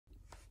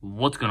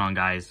What's going on,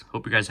 guys?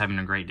 Hope you guys are having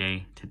a great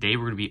day. Today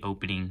we're going to be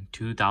opening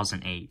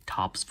 2008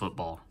 Topps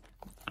Football.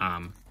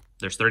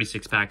 There's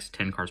 36 packs,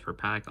 10 cards per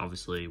pack.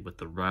 Obviously, with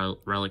the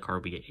relic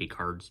card, we get 8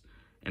 cards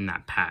in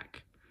that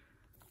pack.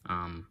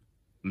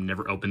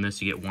 Never opened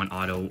this. You get one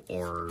auto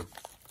or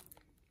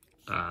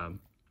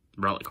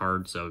relic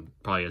card, so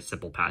probably a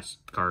simple patch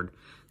card.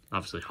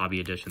 Obviously, hobby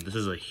edition. This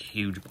is a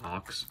huge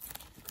box.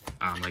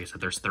 Like I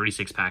said, there's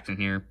 36 packs in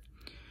here.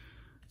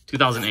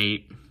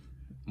 2008,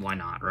 why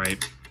not,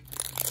 right?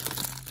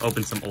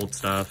 Open some old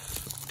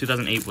stuff.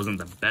 2008 wasn't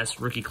the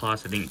best rookie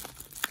class. I think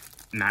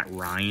Matt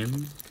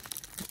Ryan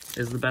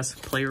is the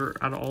best player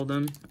out of all of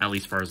them, at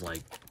least as far as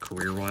like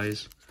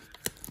career-wise.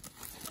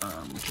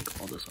 Take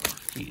all this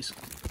off. Jeez.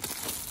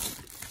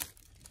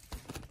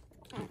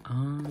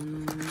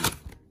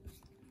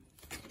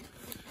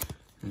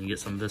 And you get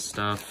some of this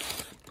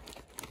stuff.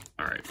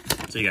 All right.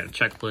 So you got a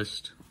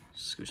checklist.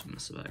 Scooch some of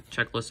this back.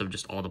 Checklist of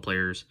just all the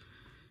players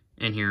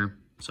in here.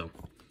 So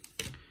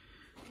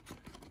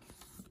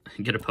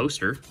get a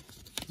poster.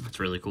 That's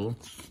really cool.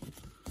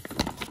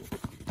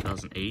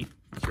 2008.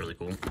 That's really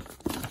cool.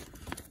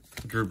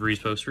 Drew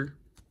Brees poster.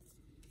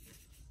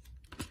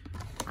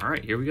 All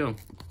right, here we go.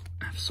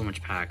 I have so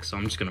much packs, so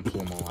I'm just gonna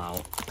pull them all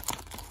out.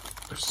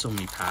 There's so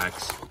many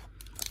packs.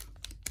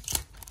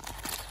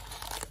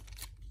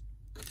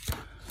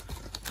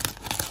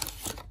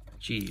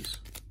 Jeez.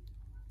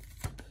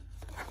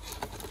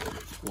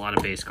 A lot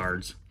of base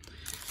cards.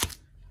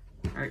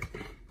 All right,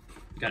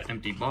 got an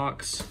empty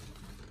box.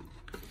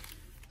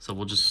 So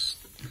we'll just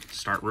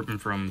start ripping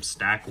from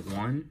stack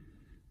 1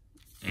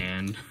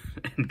 and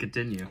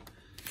continue.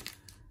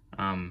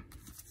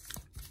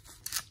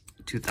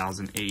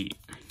 2008.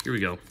 Here we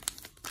go.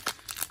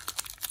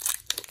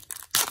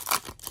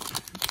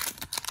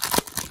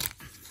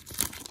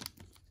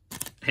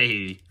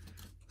 Hey,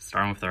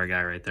 starting with our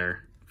guy right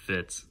there.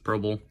 Fitz. Pro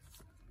Bowl.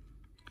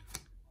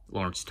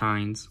 Lawrence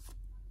Tynes.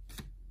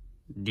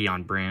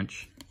 Deion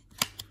Branch.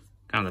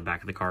 Kind of the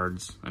back of the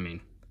cards. I mean,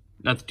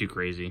 nothing too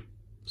crazy.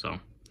 So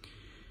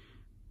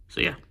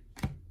yeah,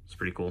 it's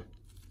pretty cool.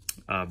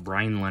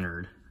 Brian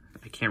Leonard.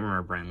 I can't remember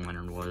where Brian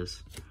Leonard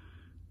was.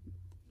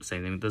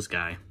 Same thing with this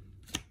guy.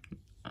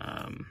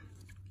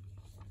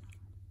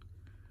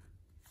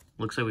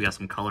 Looks like we got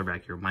some color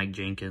back here. Mike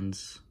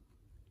Jenkins.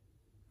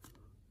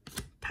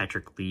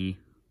 Patrick Lee.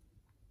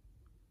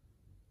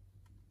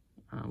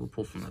 We'll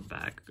pull from the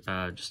back.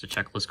 Just a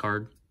checklist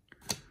card.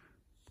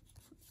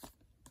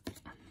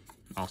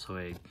 Also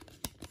a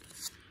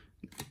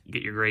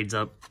get your grades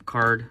up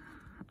card.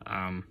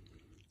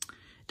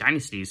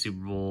 Dynasty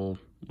Super Bowl,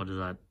 what is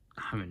that?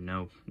 I don't even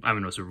know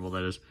what Super Bowl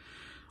that is.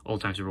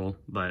 Old time Super Bowl,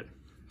 but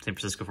San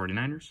Francisco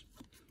 49ers.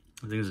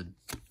 I think it's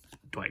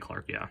Dwight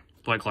Clark, yeah.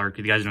 Dwight Clark,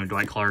 you guys know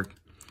Dwight Clark,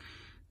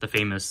 the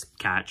famous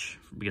catch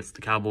against the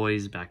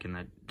Cowboys back in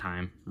that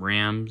time.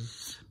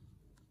 Rams,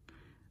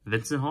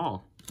 Vincent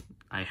Hall.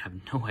 I have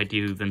no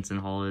idea who Vincent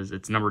Hall is.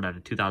 It's numbered out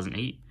of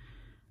 2008.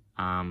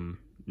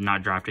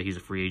 Not drafted, he's a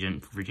free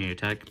agent for Virginia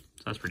Tech,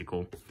 so that's pretty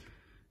cool.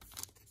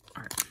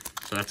 All right,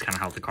 so that's kind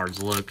of how the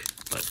cards look,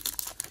 but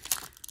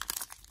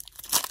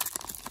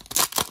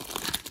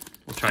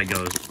we'll try to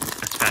go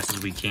as fast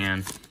as we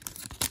can.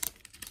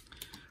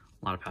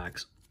 A lot of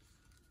packs.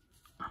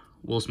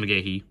 Willis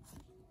McGahee.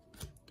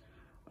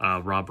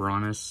 Rob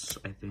Bronis,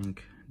 I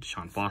think.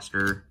 Deshaun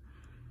Foster.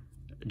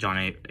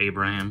 John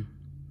Abram.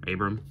 I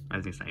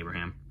think it's not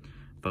Abraham.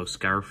 Bo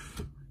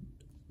Scarf.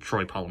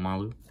 Troy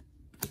Polamalu.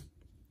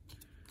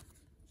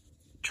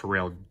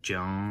 Terrell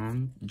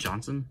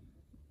Johnson.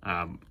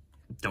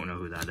 Don't know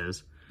who that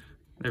is.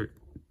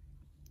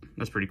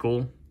 That's pretty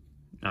cool.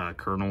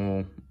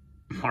 Colonel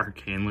Mark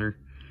Handler.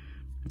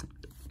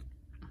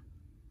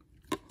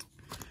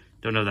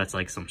 Don't know if that's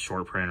like some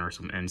short print or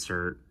some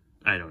insert.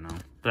 I don't know.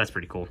 But that's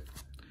pretty cool.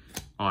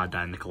 I'll add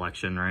that in the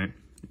collection, right?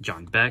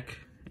 John Beck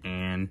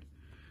and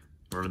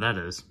wherever that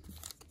is.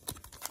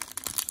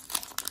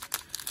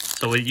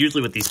 So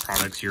usually with these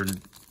products, you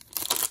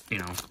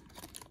know,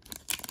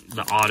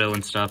 the auto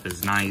and stuff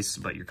is nice,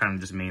 but you're kind of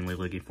just mainly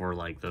looking for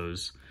like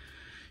those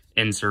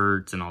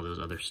inserts and all those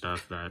other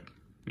stuff that,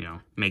 you know,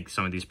 make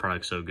some of these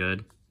products so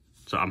good.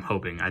 So I'm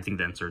hoping, I think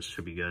the inserts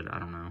should be good. I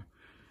don't know.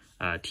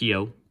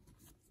 T.O.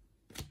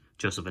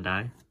 Joseph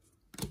Adai.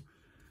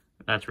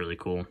 That's really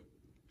cool.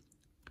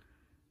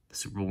 The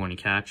Super Bowl winning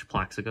catch,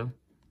 Plaxico.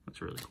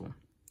 That's really cool.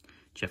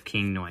 Jeff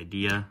King, no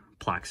idea.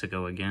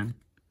 Plaxico again.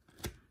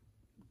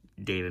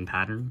 David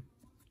Pattern.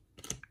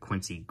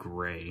 Quincy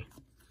Gray.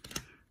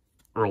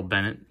 Earl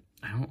Bennett.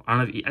 I don't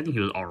know if I think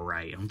he was all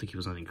right. I don't think he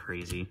was nothing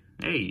crazy.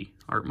 Hey,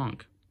 Art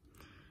Monk.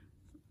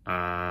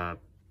 Like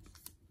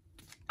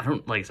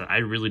I said, I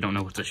really don't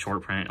know what's a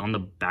short print. On the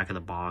back of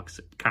the box,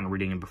 kind of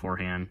reading it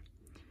beforehand,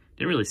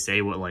 didn't really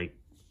say what's like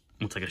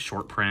a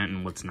short print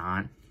and what's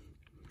not.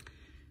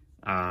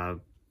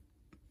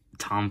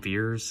 Tom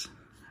Fears,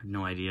 I have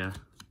no idea.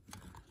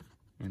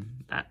 And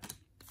that.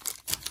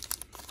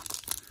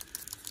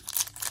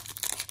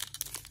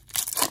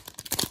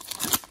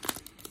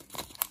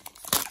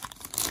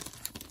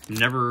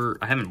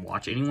 I haven't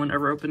watched anyone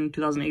ever open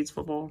 2008's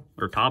football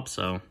or top,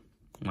 so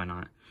why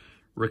not?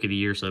 Rookie of the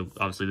year, so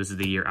obviously this is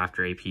the year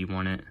after AP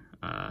won it.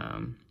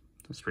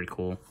 That's pretty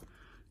cool.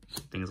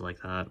 So things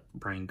like that.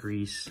 Brian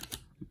Grease,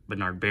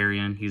 Bernard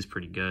Berrien, he was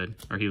pretty good,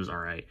 or he was all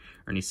right.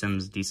 Ernie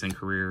Sims, decent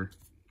career.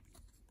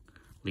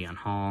 Leon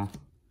Hall,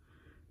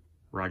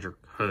 Roger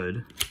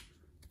Hood.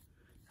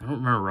 I don't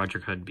remember Roger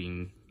Hood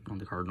being on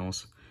the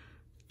Cardinals.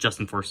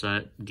 Justin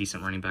Forsett,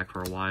 decent running back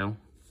for a while.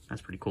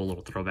 That's pretty cool,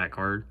 little throwback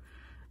card.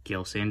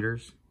 Gale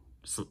Sanders.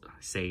 Is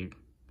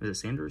it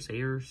Sanders?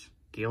 Sayers?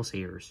 Gale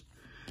Sayers.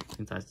 I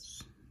think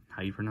that's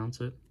how you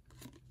pronounce it.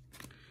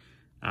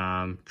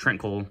 Trent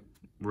Cole,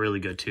 really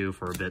good too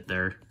for a bit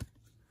there.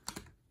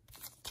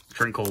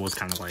 Trent Cole was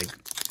kind of like,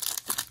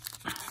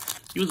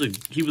 he was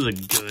a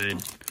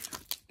good,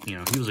 you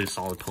know, he was a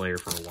solid player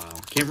for a while.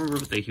 Can't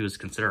remember if he was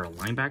considered a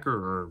linebacker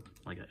or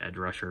like an edge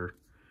rusher,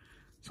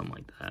 something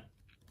like that.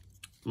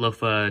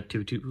 Lofa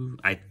Tutu,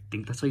 I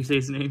think that's how you say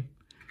his name.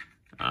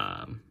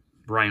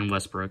 Brian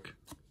Westbrook,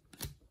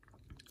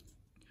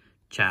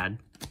 Chad,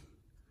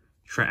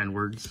 Trent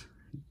Edwards,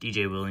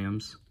 DJ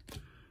Williams,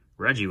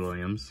 Reggie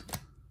Williams,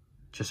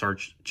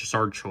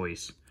 Chassard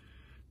Choice.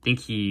 I think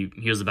he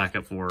was the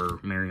backup for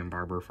Marion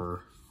Barber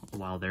for a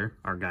while there.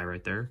 Our guy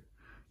right there.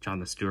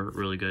 Jonathan Stewart,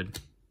 really good.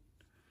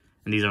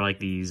 And these are like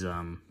these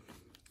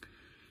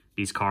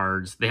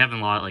cards. They have a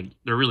lot, like,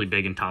 they're really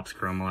big in Topps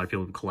Chrome. A lot of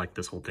people collect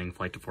this whole thing,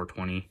 Flight to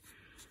 420.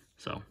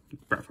 So,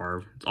 Brett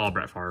Favre. It's all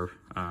Brett Favre.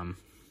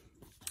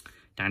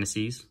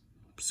 Dynasties.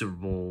 Super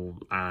Bowl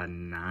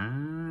 9,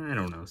 I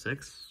don't know,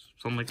 6?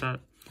 Something like that.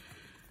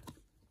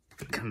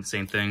 Kind of the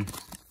same thing.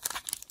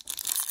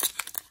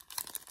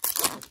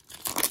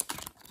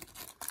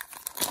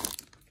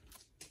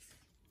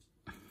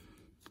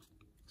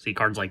 See,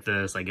 cards like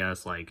this, I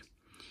guess, like,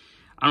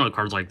 I don't know if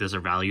cards like this are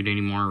valued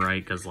anymore,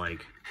 right? Because,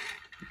 like,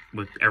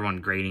 with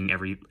everyone grading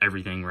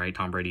everything, right?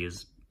 Tom Brady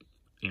is,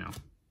 you know,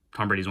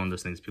 Tom Brady's one of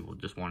those things people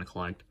just want to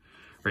collect.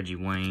 Reggie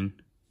Wayne,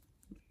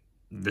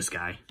 this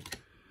guy,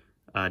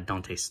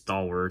 Dante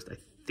Stallworth, I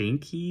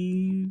think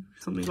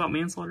something about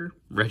manslaughter.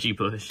 Reggie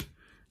Bush,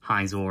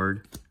 Hines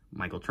Ward,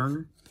 Michael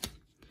Turner,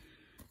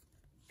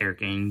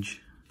 Eric Ainge,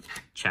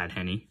 Chad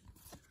Henne,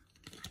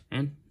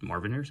 and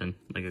Marvin Harrison,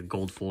 like a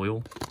gold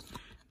foil.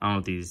 I don't know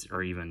if these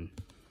are even,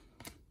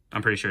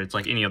 I'm pretty sure it's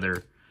like any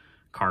other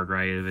card,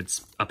 right? If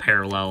it's a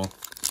parallel,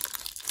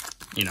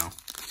 you know,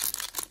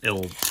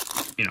 it'll,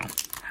 you know,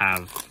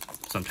 have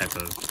some type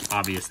of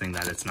obvious thing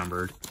that it's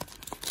numbered.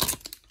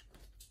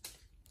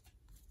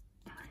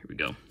 Here we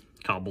go.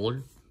 Kyle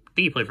Bullard. I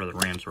think he played for the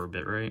Rams for a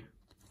bit, right?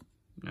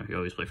 No, he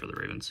always played for the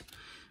Ravens.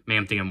 Maybe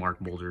I'm thinking Mark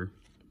Boulder,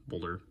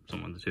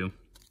 someone of the two.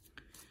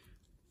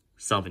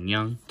 Selvin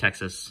Young,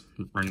 Texas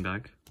running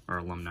back, or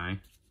alumni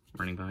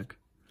running back.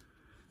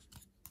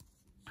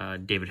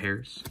 David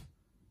Harris,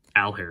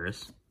 Al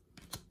Harris,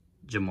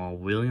 Jamal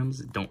Williams,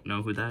 don't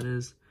know who that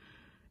is.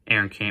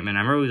 Aaron Campman,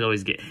 I remember we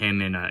always get him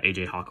and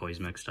AJ Hawk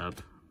always mixed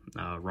up.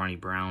 Ronnie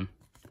Brown,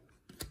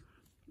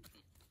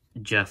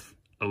 Jeff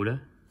Oda,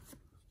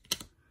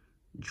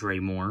 Dre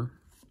Moore.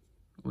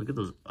 Look at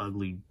those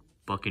ugly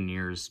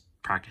Buccaneers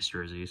practice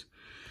jerseys.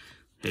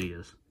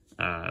 Hideous.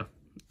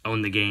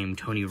 Own the Game,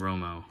 Tony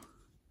Romo.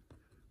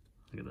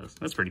 Look at this.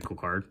 That's a pretty cool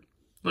card.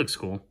 Looks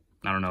cool.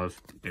 I don't know if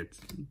it's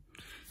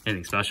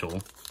anything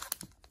special.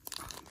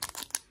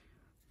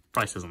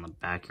 Probably says on the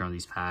back here on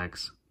these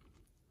packs.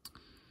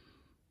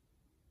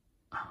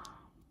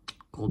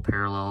 Gold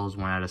parallels,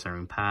 1 out of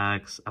 7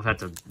 packs. I've had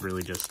to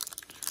really just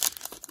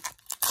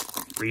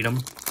read them.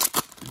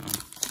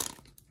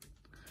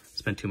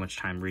 Spend too much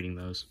time reading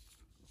those.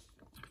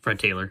 Fred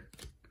Taylor,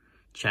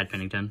 Chad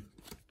Pennington,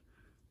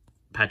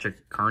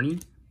 Patrick Carney,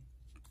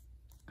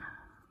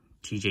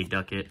 TJ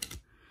Duckett,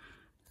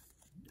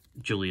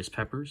 Julius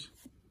Peppers,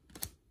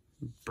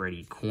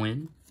 Brady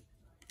Quinn,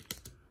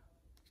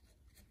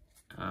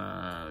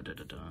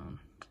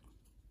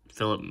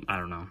 Philip, I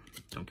don't know,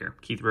 don't care.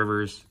 Keith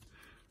Rivers,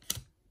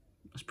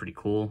 that's pretty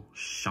cool.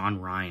 Sean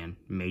Ryan,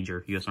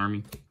 Major, U.S.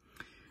 Army,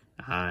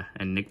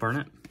 and Nick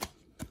Barnett.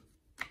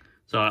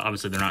 So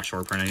obviously they're not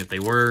short printing. If they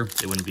were,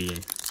 they wouldn't be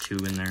 2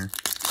 in there.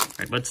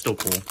 Right, but it's still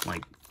cool,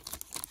 like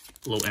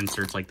little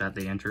inserts like that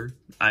they entered.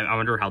 I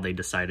wonder how they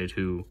decided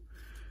who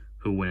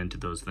went into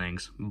those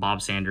things.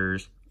 Bob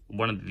Sanders,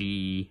 one of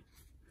the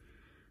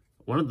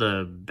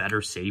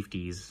better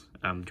safeties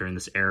during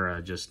this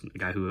era, just a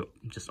guy who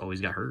just always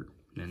got hurt,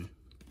 and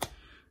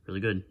really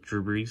good.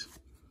 Drew Brees,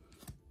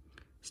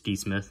 Steve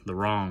Smith, the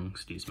wrong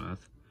Steve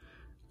Smith,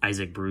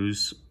 Isaac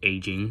Bruce,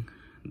 aging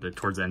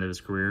towards the end of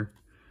his career,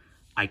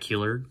 Ike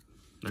Hillard,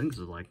 I think this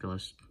is like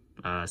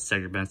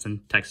Cedric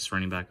Benson, Texas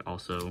running back,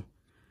 also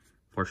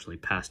fortunately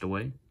passed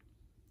away.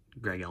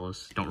 Greg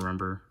Ellis, don't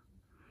remember.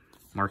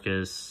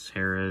 Marcus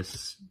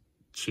Harris,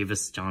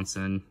 Chivas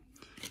Johnson,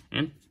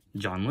 and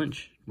John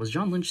Lynch. Was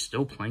John Lynch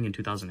still playing in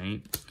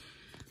 2008?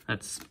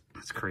 That's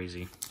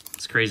crazy.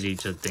 It's crazy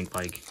to think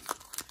like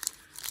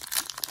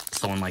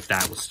someone like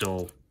that was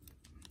still,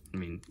 I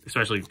mean,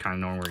 especially kind of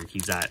knowing where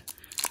he's at,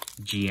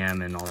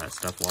 GM and all that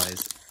stuff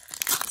wise.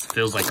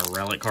 feels like a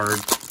relic card.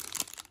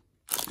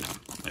 You know,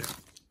 like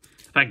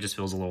the pack just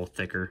feels a little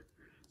thicker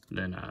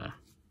than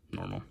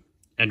normal.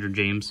 Andrew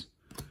James,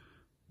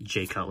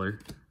 Jay Cutler,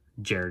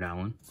 Jared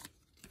Allen,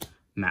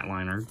 Matt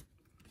Leinart,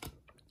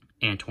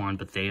 Antoine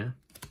Bethea,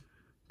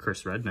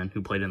 Chris Redman,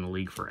 who played in the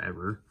league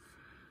forever,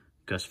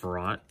 Gus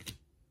Frerotte,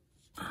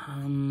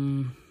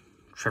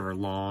 Trevor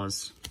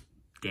Laws,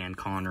 Dan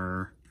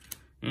Connor,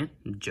 and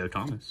Joe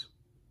Thomas.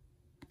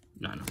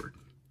 Not numbered.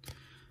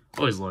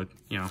 Always look,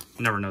 you know,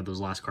 never know,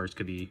 those last cards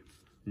could be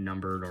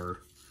numbered or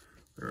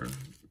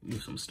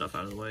move some stuff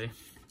out of the way,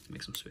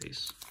 make some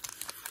space.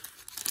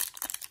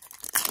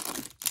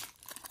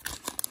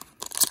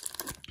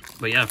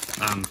 But yeah,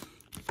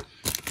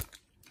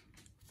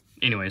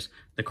 anyways,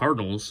 the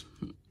Cardinals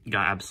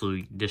got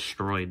absolutely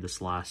destroyed this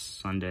last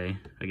Sunday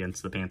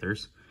against the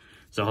Panthers.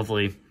 So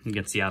hopefully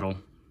against Seattle,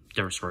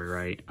 different story,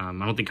 right? I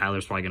don't think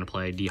Kyler's probably going to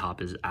play.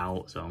 D-Hop is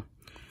out, so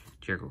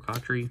Jericho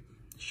Cotchery,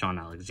 Sean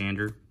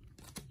Alexander.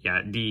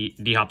 Yeah,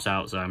 D-Hop's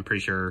out, so I'm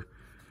pretty sure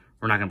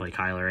we're not going to play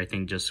Kyler. I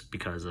think just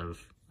because of,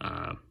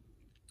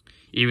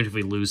 even if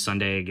we lose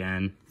Sunday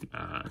again,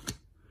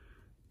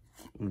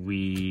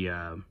 we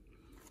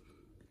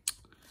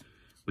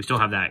still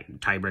have that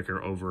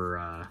tiebreaker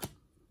over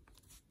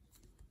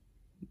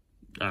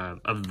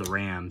of the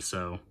Rams.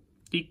 So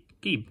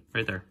Geeb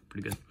right there,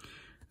 pretty good.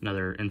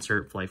 Another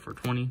insert, Flight for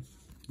 20,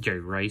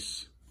 Jerry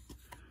Rice,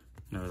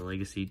 another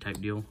legacy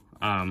type deal.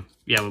 Yeah,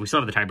 but we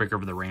still have the tiebreaker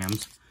over the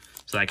Rams,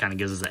 so that kind of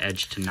gives us an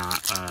edge to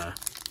not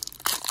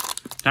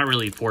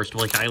really forced to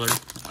play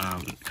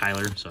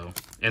Kyler. So,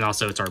 and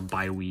also it's our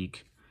bye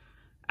week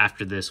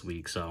after this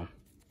week, so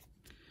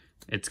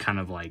it's kind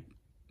of like,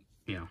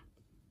 you know,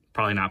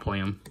 probably not play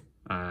him.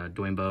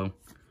 Dwayne Bowe.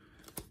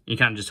 You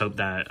kind of just hope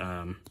that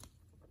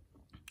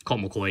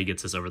Colt McCoy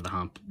gets us over the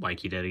hump like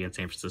he did against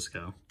San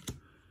Francisco.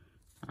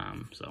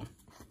 So,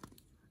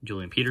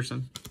 Julian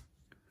Peterson,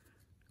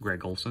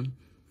 Greg Olson,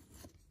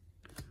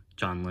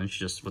 John Lynch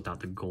just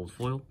without the gold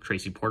foil,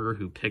 Tracy Porter,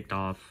 who picked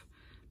off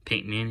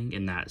Peyton Manning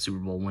in that Super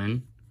Bowl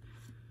win,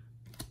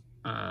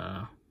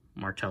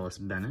 Martellus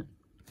Bennett,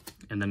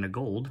 and then the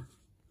gold,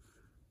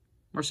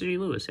 Marcedes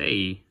Lewis.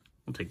 Hey,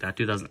 we'll take that.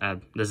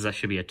 This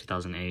should be a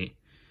 2008.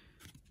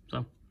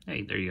 So,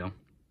 hey, there you go.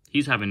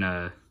 He's having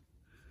a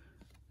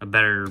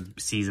better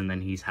season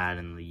than he's had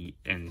in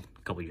a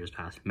couple years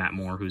past. Matt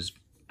Moore, who's,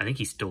 I think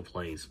he still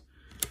plays.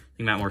 I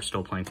think Matt Moore's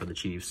still playing for the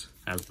Chiefs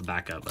as the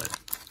backup, but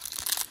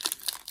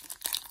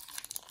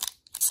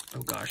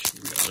oh gosh,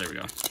 here we go. There we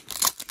go.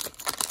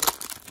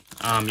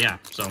 Yeah,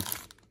 so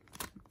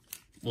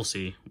we'll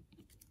see.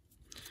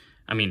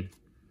 I mean,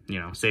 you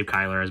know, save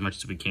Kyler as much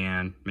as we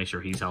can, make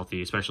sure he's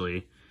healthy,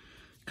 especially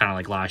kind of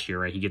like last year,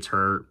 right? He gets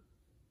hurt,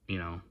 you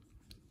know,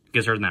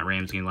 gets hurt in that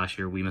Rams game last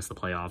year. We missed the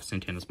playoffs.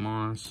 Santanis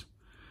Moss,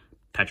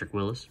 Patrick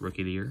Willis,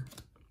 Rookie of the Year,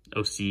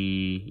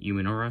 OC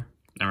Umenora,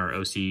 or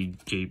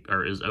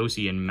is OC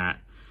and Matt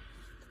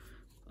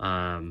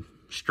Michael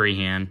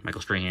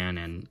Strahan,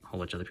 and a whole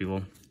bunch of other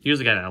people. He was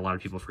the guy that a lot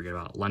of people forget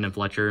about. London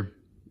Fletcher,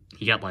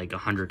 he got like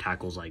 100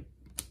 tackles like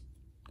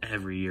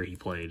every year he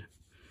played.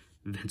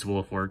 Vince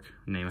Wilfork,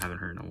 name I haven't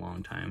heard in a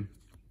long time.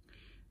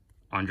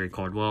 Andre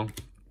Caldwell,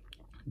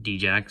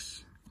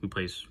 D-Jax, who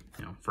plays,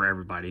 you know, for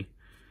everybody.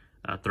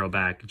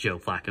 Throwback Joe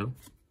Flacco.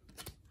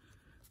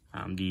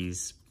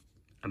 These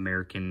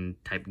American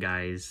type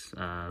guys,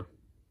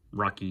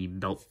 Rocky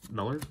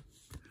Beller.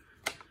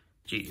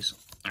 Jeez.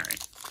 All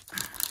right.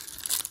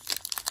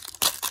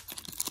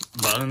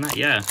 But other than that,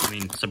 yeah, I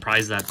mean,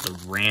 surprised that the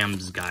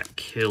Rams got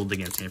killed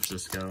against San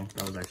Francisco.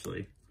 That was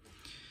actually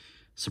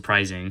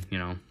surprising, you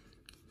know.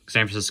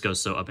 San Francisco's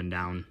so up and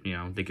down, you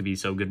know. They could be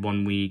so good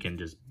one week and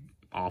just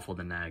awful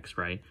the next,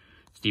 right?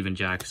 Steven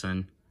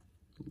Jackson,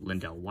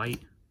 Lindell White,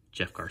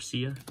 Jeff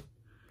Garcia,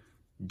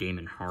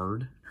 Damon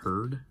Hurd,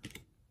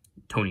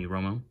 Tony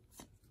Romo,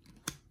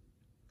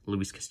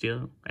 Luis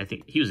Castillo. I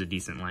think he was a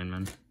decent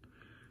lineman.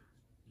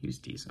 He was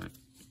decent.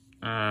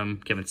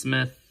 Kevin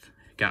Smith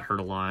got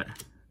hurt a lot.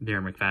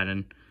 Darren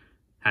McFadden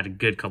had a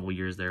good couple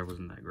years there.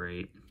 Wasn't that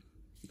great.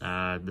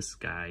 This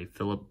guy,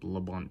 Philip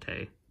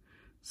Labonte,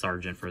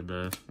 sergeant for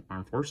the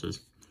Armed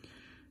Forces.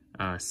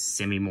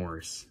 Sammy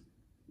Morris.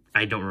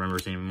 I don't remember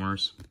Sammy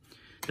Morris.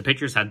 The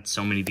Patriots had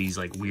so many of these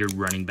like weird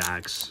running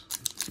backs,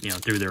 you know,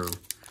 through their,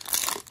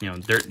 you know,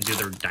 their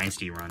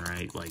dynasty run,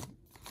 right? Like,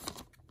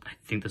 I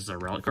think this is a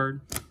relic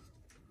card.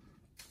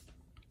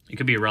 It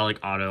could be a relic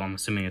auto. I'm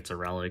assuming it's a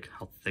relic.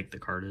 How thick the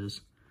card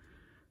is.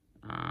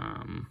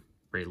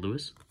 Ray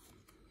Lewis,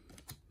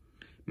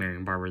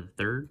 Marion Barber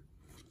III,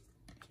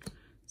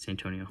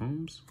 Santonio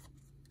Holmes,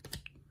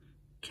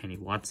 Kenny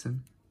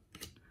Watson,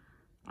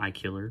 Ike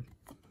Hillard,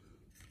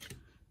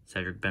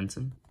 Cedric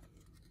Benson,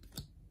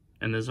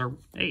 and there's our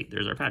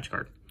patch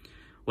card.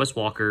 Wes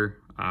Walker,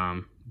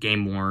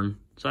 game worn,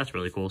 so that's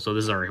really cool. So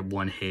this is our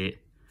one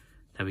hit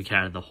that we got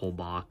out of the whole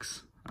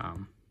box.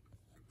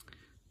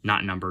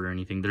 Not numbered or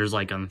anything. There's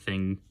like a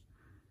thing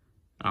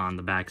on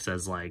the back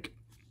says like,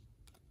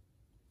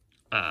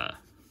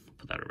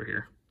 put that over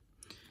here.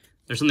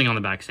 There's something on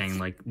the back saying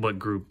like what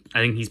group. I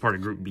think he's part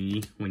of Group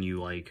B when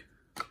you like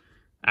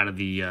out of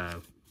the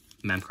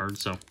mem card.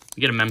 So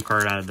you get a mem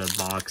card out of the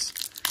box.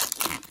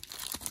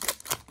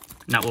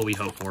 Not what we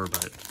hope for,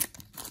 but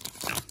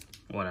you know,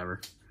 whatever.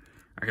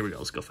 All right, here we go.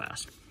 Let's go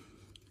fast.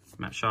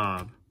 Matt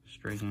Schaub,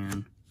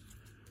 Strahan,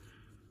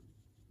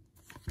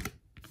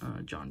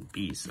 John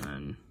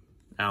Beeson,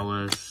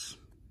 Ellis,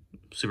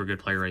 super good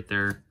player right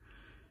there.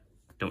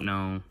 Don't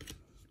know.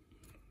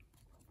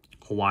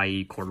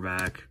 Hawaii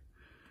quarterback.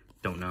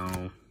 Don't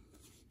know.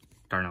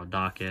 Darnell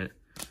Dockett,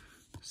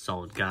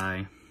 solid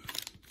guy.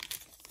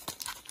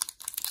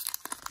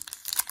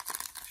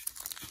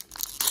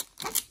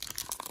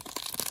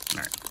 All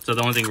right, so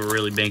the only thing we're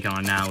really banking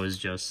on now is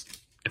just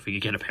if we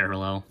could get a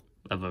parallel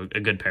of a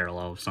good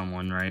parallel of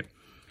someone, right?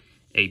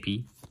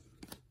 AP,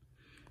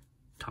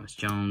 Thomas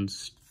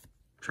Jones,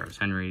 Travis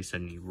Henry,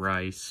 Sidney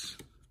Rice,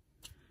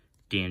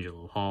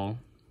 D'Angelo Hall,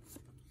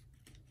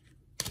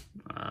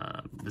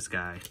 this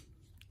guy,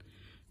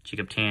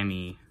 Jacob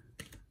Tammy,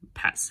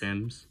 Pat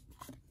Sims,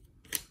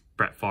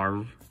 Brett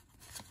Favre,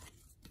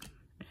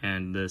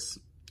 and this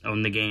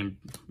Own the Game,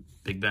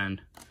 Big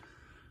Ben,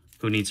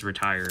 who needs to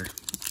retire.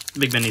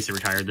 Big Ben needs to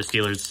retire. The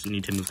Steelers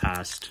need to move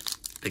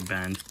past Big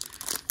Ben.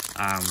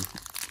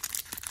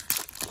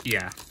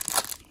 Yeah.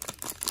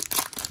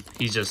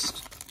 He's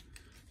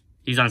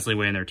honestly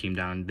weighing their team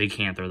down. They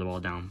can't throw the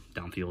ball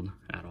downfield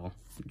at all.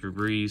 Drew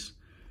Brees,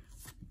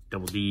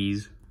 Double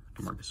D's,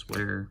 DeMarcus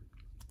Ware,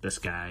 this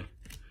guy.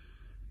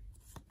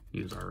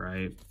 He was all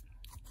right.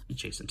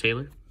 Jason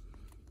Taylor.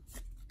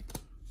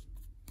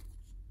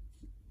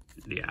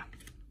 Yeah.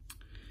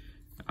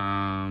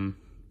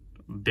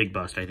 Big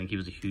bust, I think. He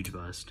was a huge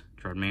bust.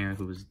 Gerard Mayo,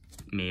 who was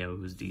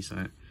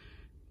decent.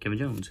 Kevin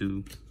Jones,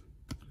 who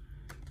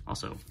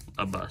also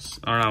a bust.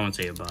 Or I wouldn't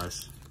say a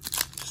bust.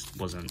 Just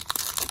wasn't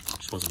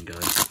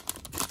good.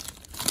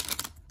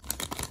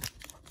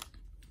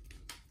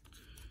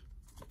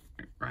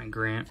 Ryan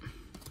Grant.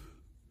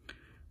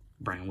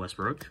 Brian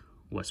Westbrook.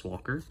 Wes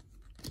Walker.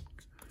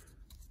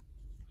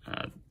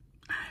 I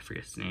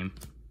forget his name.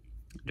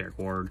 Derek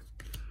Ward.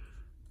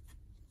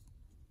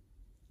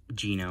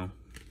 Gino.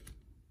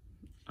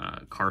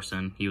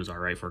 Carson. He was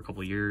alright for a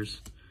couple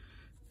years.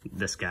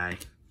 This guy.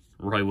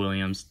 Roy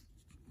Williams.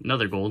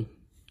 Another gold.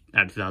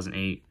 Out of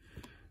 2008.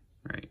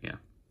 Right, yeah.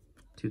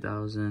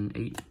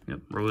 2008. Yep.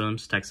 Roy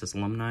Williams, Texas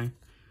alumni.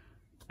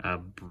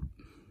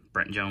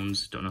 Brent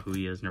Jones. Don't know who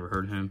he is. Never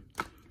heard of him.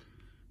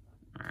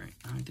 Alright.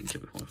 I think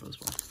Chip Holmes for this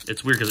one.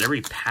 It's weird because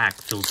every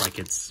pack feels like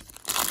it's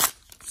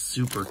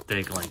super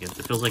thick. Like it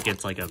feels like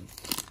it's like a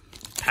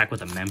pack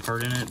with a mem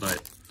card in it,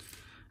 but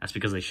that's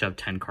because they shoved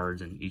 10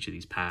 cards in each of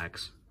these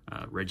packs.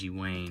 Reggie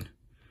Wayne,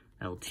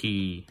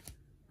 LT,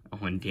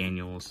 Owen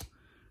Daniels,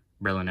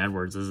 Braylon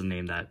Edwards. This is a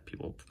name that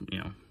people,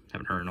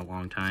 haven't heard in a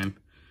long time.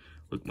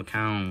 Luke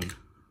McCown,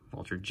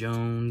 Walter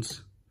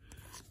Jones,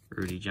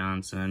 Rudy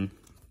Johnson,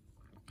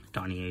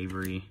 Donnie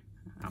Avery,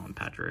 Alan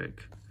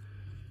Patrick,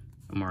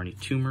 Amari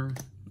Toomer.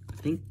 I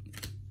think,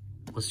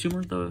 was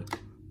Toomer the...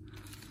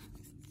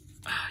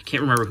 I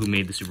can't remember who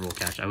made the Super Bowl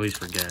catch. I always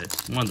forget.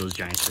 One of those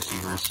Giants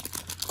receivers.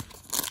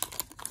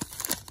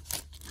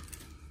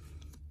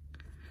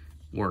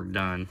 Work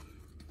done.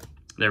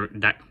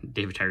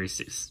 David Tyree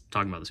is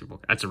talking about the Super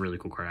Bowl. That's a really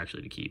cool card,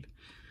 actually, to keep.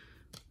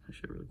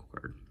 Actually, a really cool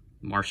card.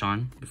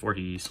 Marshawn, before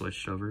he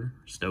switched over.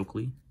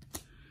 Stokely.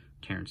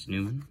 Terrence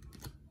Newman.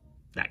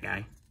 That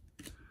guy.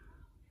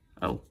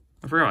 Oh,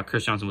 I forgot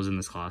Chris Johnson was in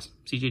this class.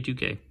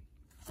 CJ2K.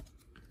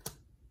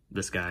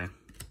 This guy.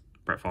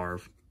 Brett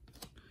Favre.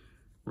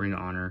 Ring of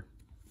Honor.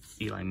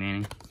 Eli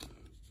Manning.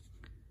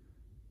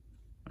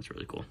 That's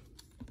really cool.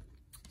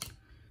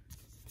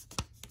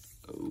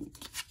 Oh.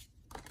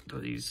 So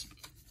these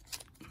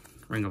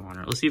Ring of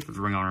Honor. Let's see if the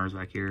Ring of Honor is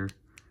back here.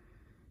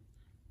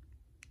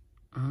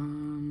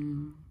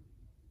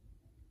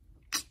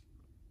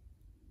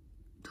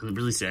 Doesn't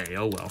really say.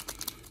 Oh well.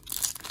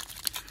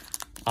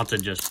 I'll have to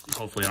just,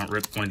 hopefully I don't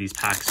rip one of these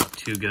packs up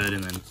too good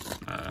and then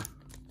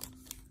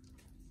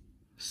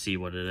see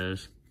what it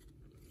is.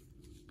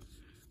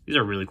 These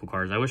are really cool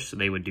cards. I wish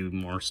they would do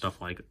more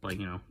stuff like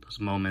those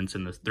moments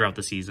throughout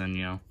the season,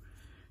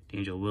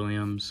 D'Angelo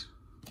Williams,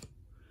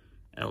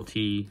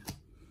 LT,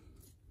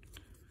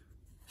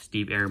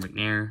 Steve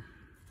McNair,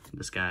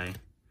 this guy.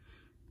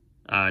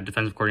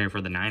 Defensive coordinator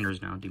for the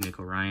Niners now,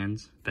 DeMeco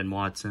Ryans, Ben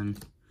Watson,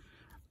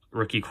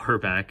 rookie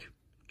quarterback,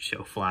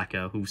 Joe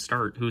Flacco,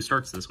 who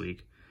starts this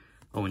week,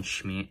 Owen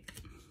Schmidt,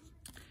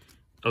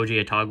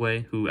 OJ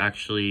Atogwe,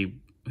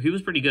 he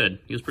was pretty good.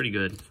 He was pretty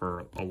good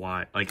for a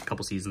while, like a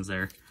couple seasons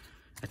there.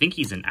 I think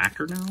he's an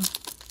actor now,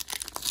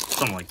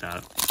 something like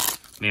that.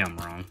 Maybe I'm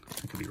wrong.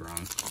 I could be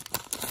wrong.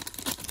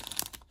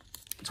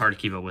 It's hard to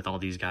keep up with all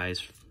these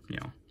guys,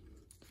 yeah.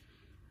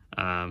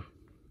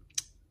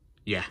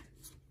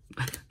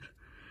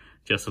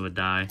 Joseph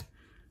Adai.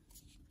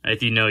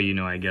 If you know, you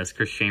know, I guess.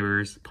 Chris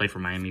Chambers played for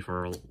Miami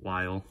for a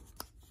while.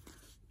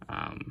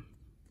 I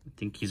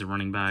think he's a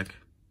running back.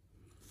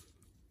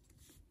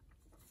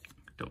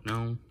 Don't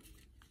know.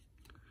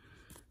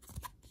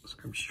 So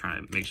I'm just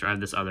trying to make sure I have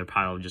this other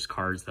pile of just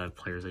cards that have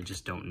players I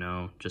just don't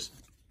know. Just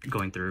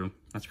going through.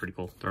 That's pretty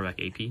cool.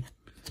 Throwback AP.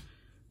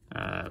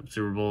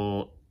 Super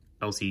Bowl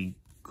LC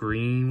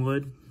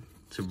Greenwood,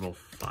 Super Bowl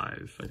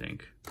 5, I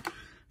think.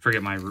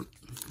 Forget my Roman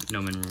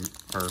numerals.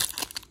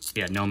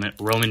 So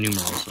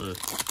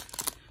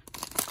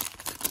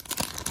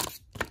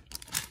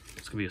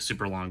it's gonna be a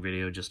super long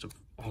video just of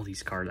all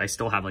these cards. I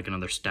still have like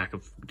another stack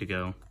to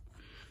go.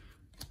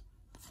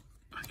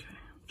 Okay,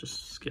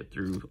 just skip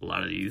through a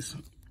lot of these.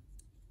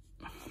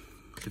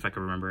 See if I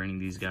can remember any of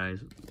these guys.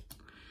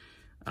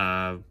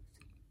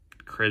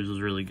 Cribs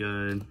was really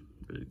good.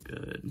 Really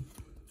good.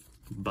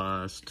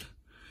 Bust.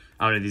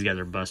 I don't know if these guys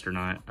are bust or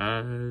not.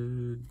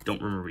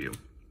 Don't remember you.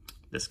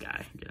 This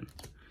guy again.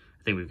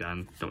 I think we've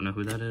gotten. Don't know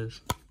who that is.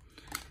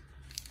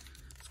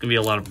 It's gonna be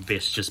a lot of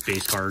just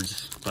base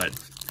cards, but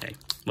hey,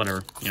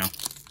 whatever. You know,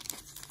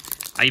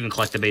 I even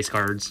collect the base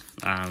cards.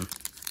 I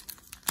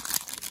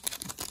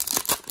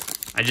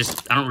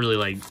don't really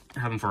like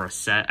have them for a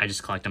set. I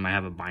just collect them. I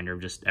have a binder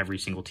of just every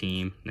single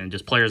team and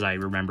just players I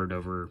remembered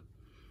over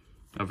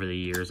the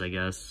years, I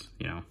guess.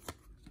 You know,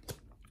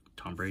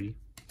 Tom Brady,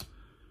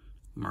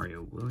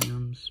 Mario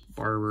Williams,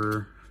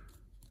 Barber.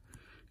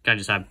 I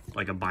just have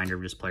like a binder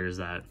of just players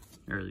that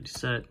early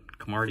set.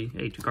 Camardi,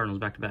 hey, 2 Cardinals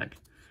back to back.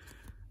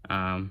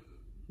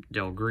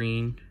 Del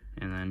Green,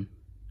 and then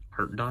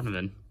Art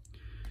Donovan.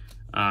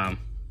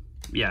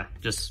 Yeah,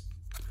 just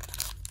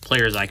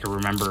players I can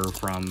remember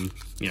from,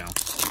 you know,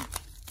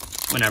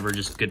 whenever,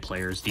 just good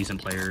players,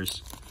 decent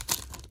players.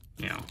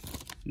 You know,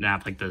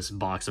 not like this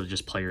box of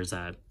just players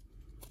that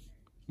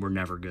were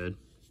never good.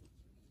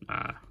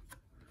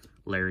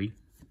 Larry,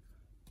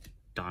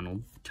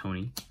 Donald,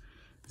 Tony,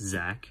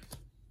 Zach,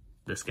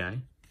 this guy,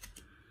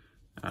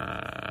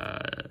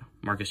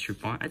 Marcus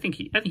Trufant. I think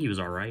he was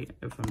all right,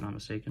 if I'm not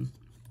mistaken.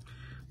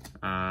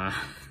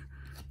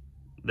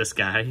 This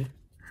guy,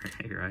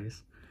 your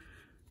eyes.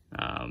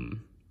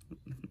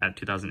 At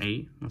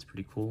 2008, that's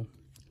pretty cool.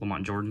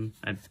 Lamont Jordan,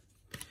 I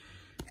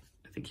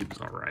think he was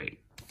all right.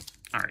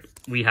 All right,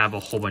 we have a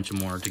whole bunch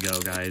more to go,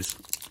 guys.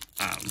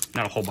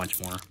 Not a whole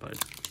bunch more, but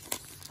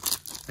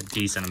a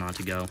decent amount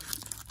to go.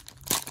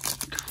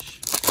 Gosh.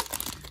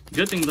 The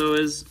good thing though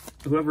is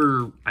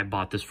whoever I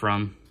bought this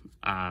from,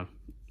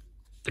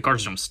 the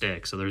cards don't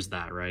stick, so there's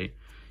that, right?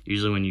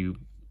 Usually when you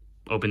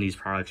open these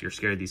products, you're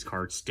scared of these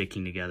cards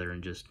sticking together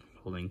and just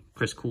holding.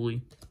 Chris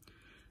Cooley,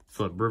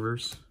 Philip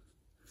Rivers,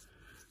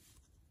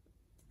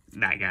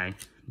 that guy,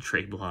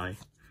 Trey Bly,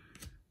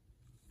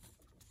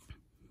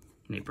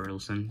 Nate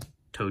Burleson,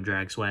 Toe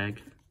Drag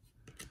Swag,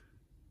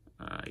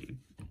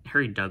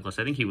 Harry Douglas.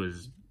 I think he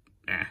was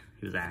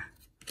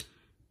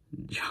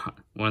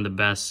one of the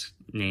best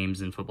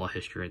names in football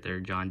history right there.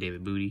 John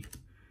David Booty,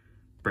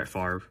 Brett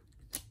Favre.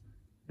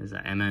 Is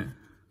that Emmett?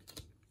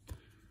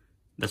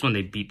 That's when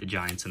they beat the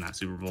Giants in that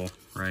Super Bowl,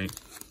 right?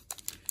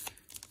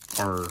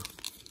 Or,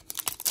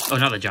 oh,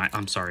 not the Giants.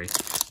 I'm sorry,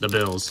 the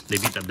Bills. They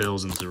beat the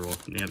Bills in the Super Bowl.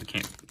 Yeah, we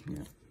can't.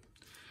 Yeah.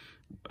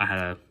 I had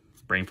a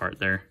brain fart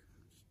there.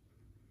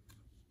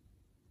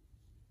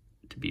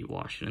 To beat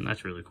Washington,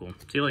 that's really cool.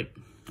 See, like,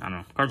 I don't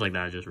know, cards like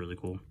that are just really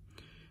cool.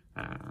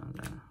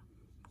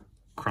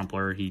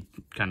 Crumpler, he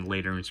kind of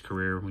later in his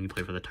career when he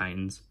played for the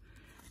Titans.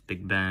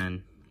 Big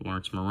Ben,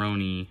 Lawrence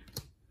Maroney,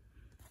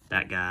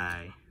 that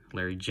guy,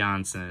 Larry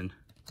Johnson.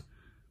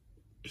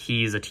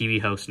 He's a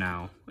TV host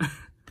now.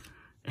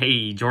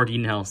 Hey, Jordy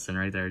Nelson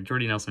right there.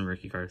 Jordy Nelson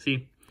rookie card.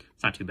 See,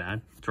 it's not too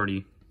bad.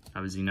 Jordy,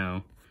 obviously,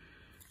 know,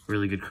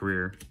 really good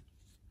career.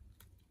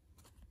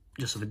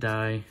 Just of a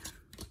die.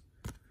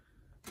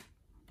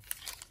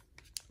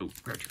 Oh,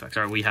 rare 2 packs.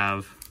 All right, we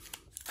have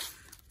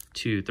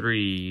 2,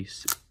 3,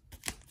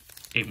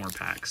 8 more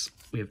packs.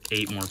 We have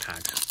 8 more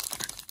packs.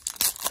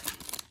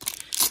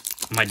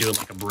 I might do it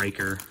like a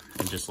breaker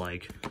and just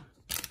like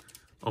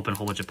open a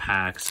whole bunch of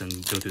packs and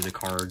go through the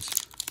cards.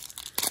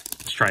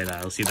 Let's try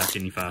that. Let's see if that's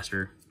any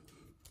faster.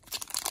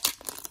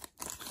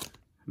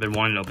 I've been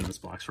wanting to open this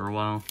box for a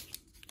while.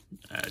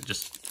 I don't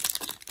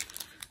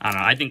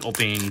know. I think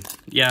opening,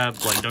 yeah,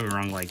 like, don't get me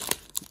wrong, like,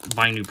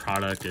 buying new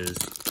product is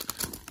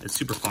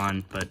super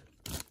fun, but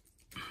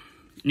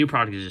new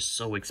product is just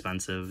so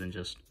expensive, and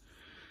just,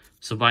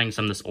 so buying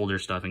some of this older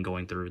stuff and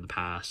going through the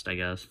past, I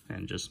guess,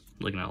 and just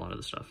looking at a lot of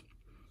the stuff.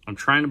 I'm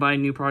trying to buy a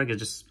new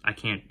product, I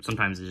can't,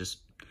 sometimes it's just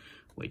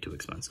way too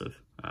expensive.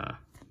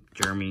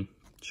 Jeremy,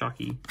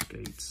 Shockey,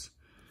 Gates,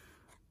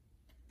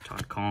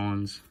 Todd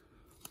Collins,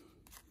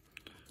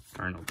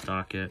 Darnell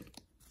Dockett,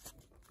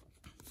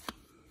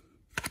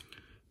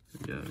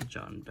 there we go,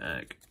 John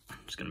Beck. I'm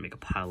just gonna make a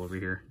pile over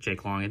here.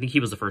 Jake Long, I think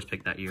he was the first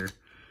pick that year.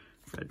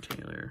 Fred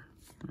Taylor,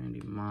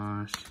 Randy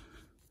Moss,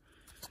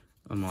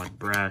 Ahmad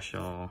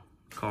Brashaw,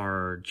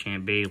 Card,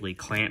 Champ Bailey,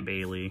 Clamp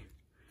Bailey,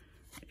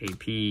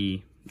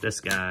 AP, this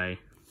guy.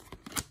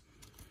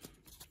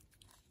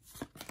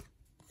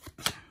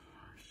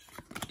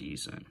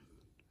 Decent.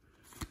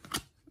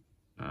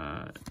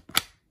 Alright.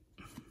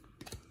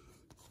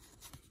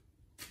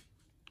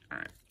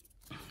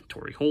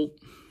 Torrey Holt,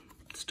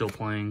 still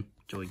playing.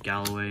 Joey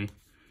Galloway.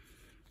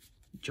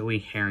 Joey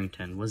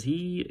Harrington. Was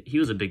he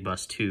was a big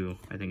bust too,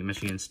 I think, at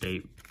Michigan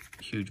State.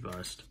 Huge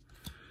bust.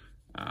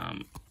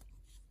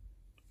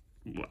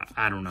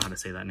 I don't know how to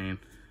say that name.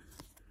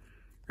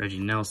 Reggie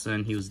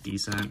Nelson, he was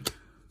decent.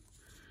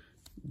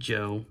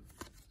 Joe.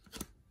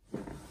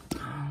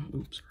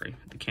 Oops, sorry,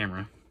 the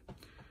camera.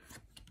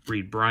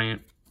 Reed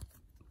Bryant.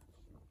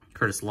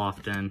 Curtis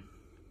Lofton.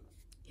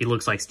 He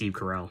looks like Steve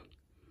Carell.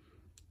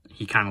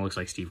 He kind of looks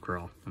like Steve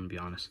Carell, I'm going to be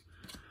honest.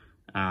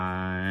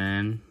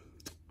 And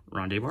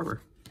Rondé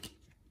Barber. Here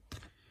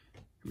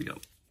we go.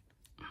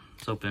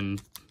 Let's open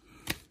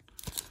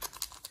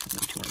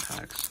 200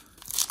 packs.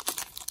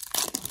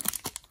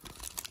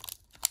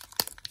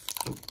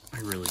 Oh, I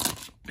really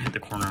hit the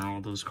corner on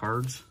all those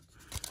cards.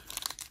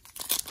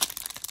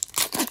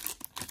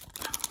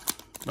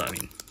 But I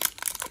mean,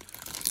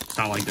 it's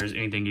not like there's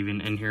anything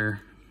even in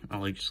here,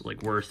 like just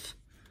like worth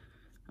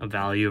a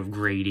value of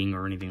grading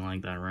or anything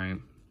like that, right?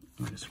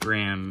 Marcus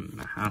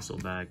Graham,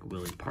 Hasselbeck,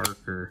 Willie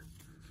Parker,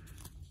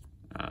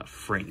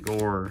 Frank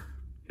Gore,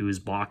 who is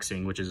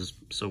boxing, which is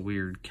so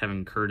weird.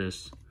 Kevin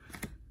Curtis,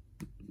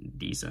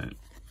 decent.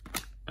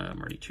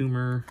 Marty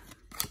Toomer,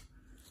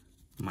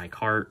 Mike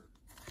Hart,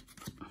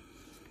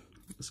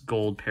 this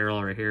gold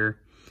parallel right here.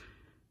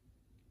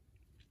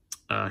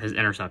 His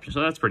interception, so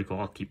that's pretty cool.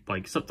 I'll keep,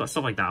 like, stuff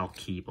like that I'll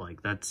keep,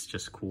 like, that's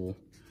just cool.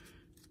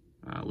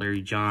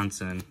 Larry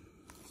Johnson.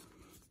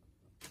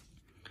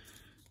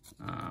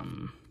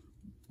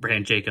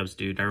 Brandon Jacobs,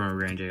 dude. I remember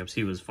Brandon Jacobs.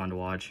 He was fun to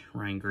watch.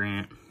 Ryan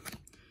Grant.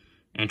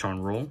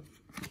 Antron Roll.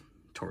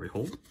 Torrey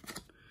Holt.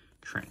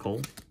 Trent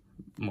Cole.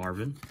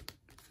 Marvin.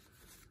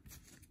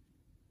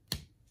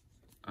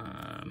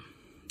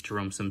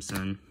 Jerome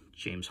Simpson.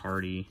 James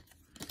Hardy.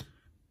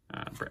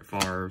 Brett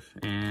Favre.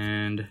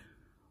 And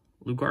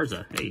Lou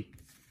Garza. Hey.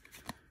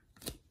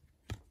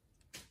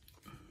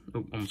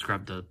 Oh, almost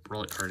grabbed the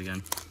relic card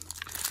again.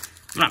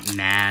 I'm not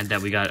mad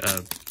that we got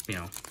you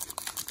know,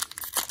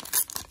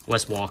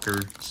 Wes Walker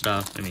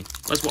stuff. I mean,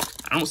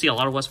 I don't see a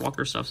lot of Wes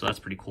Walker stuff, so that's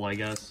pretty cool, I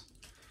guess.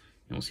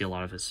 You don't see a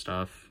lot of his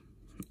stuff.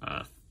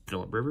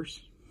 Phillip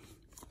Rivers.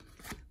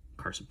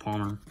 Carson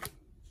Palmer.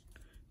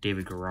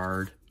 David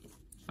Garrard.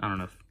 I don't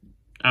know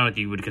if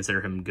you would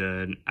consider him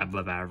good,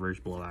 above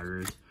average, below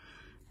average.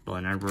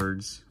 Glenn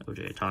Edwards.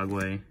 OJ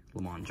Atogwe.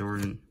 Lamont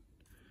Jordan.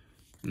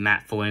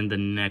 Matt Flynn, the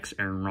next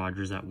Aaron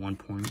Rodgers at one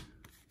point.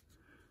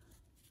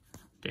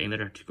 Dang, I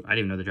didn't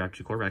even know they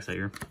drafted 2 quarterbacks that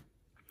year.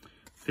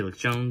 Felix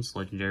Jones,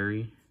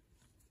 legendary.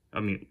 I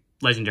mean,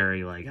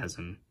 legendary, like, as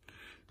in,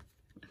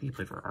 I think he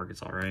played for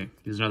Arkansas, right?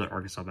 He was another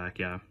Arkansas back,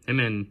 yeah. Him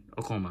and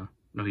Oklahoma.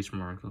 No, he's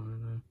from Arkansas.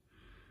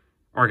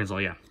 Arkansas,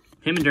 yeah.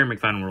 Him and Darren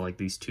McFadden were, like,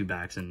 these 2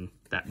 backs, and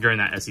that during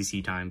that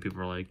SEC time, people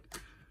were like,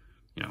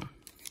 you know,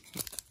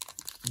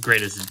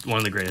 one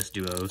of the greatest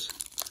duos.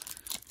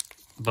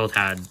 Both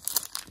had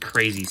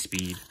crazy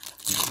speed.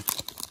 You know.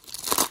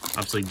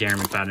 Obviously, Darren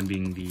McFadden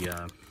being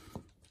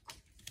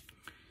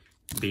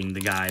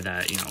the guy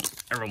that, you know,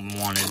 everyone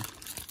wanted.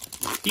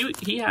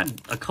 He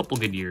had a couple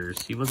good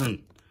years. He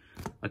wasn't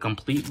a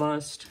complete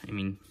bust. I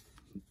mean,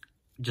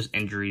 just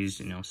injuries,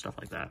 you know, stuff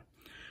like that.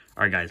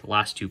 All right, guys,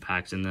 last 2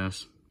 packs in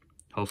this.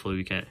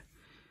 Hopefully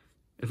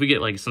if we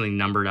get like something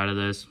numbered out of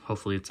this,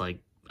 hopefully it's like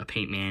a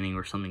Peyton Manning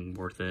or something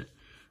worth it.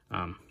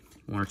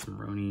 Lawrence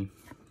Maroney,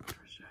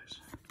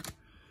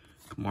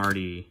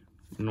 Marty,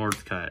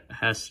 Northcutt,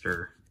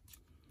 Hester,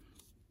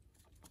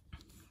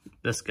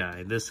 this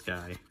guy.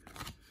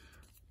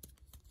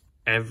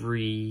 I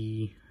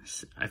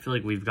feel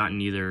like we've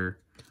gotten either,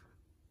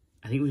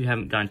 I think we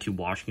haven't gotten 2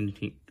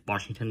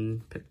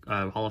 Washington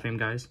Hall of Fame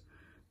guys.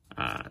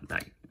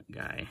 That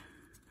guy,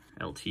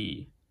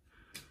 LT,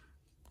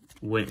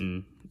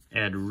 Witten,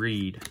 Ed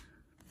Reed,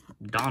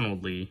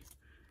 Donald Lee,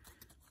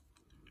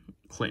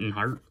 Clinton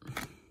Hart,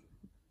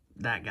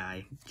 that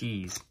guy.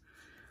 Jeez,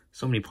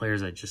 so many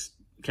players that just,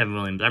 Kevin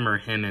Williams. I remember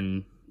him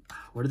and,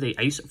 what are they,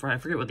 I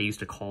forget what they used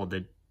to call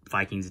the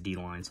Vikings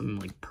D-line, something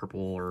like purple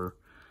or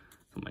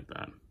something like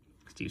that.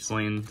 Steve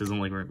Slayton doesn't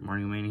like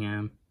Mario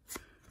Manningham.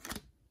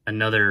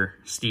 Another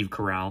Steve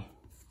Carell,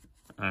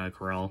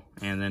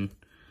 and then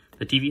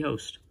the TV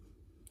host.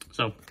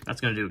 So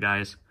that's gonna do it,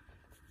 guys.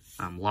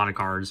 A lot of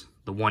cards.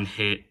 The one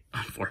hit,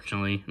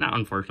 unfortunately, not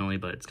unfortunately,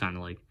 but it's kind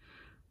of like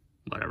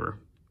whatever.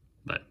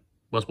 But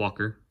Wes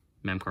Walker,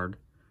 mem card.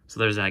 So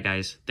there's that,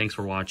 guys. Thanks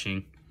for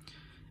watching,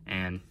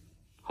 and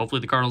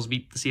hopefully the Cardinals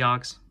beat the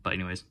Seahawks. But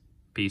anyways,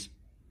 peace.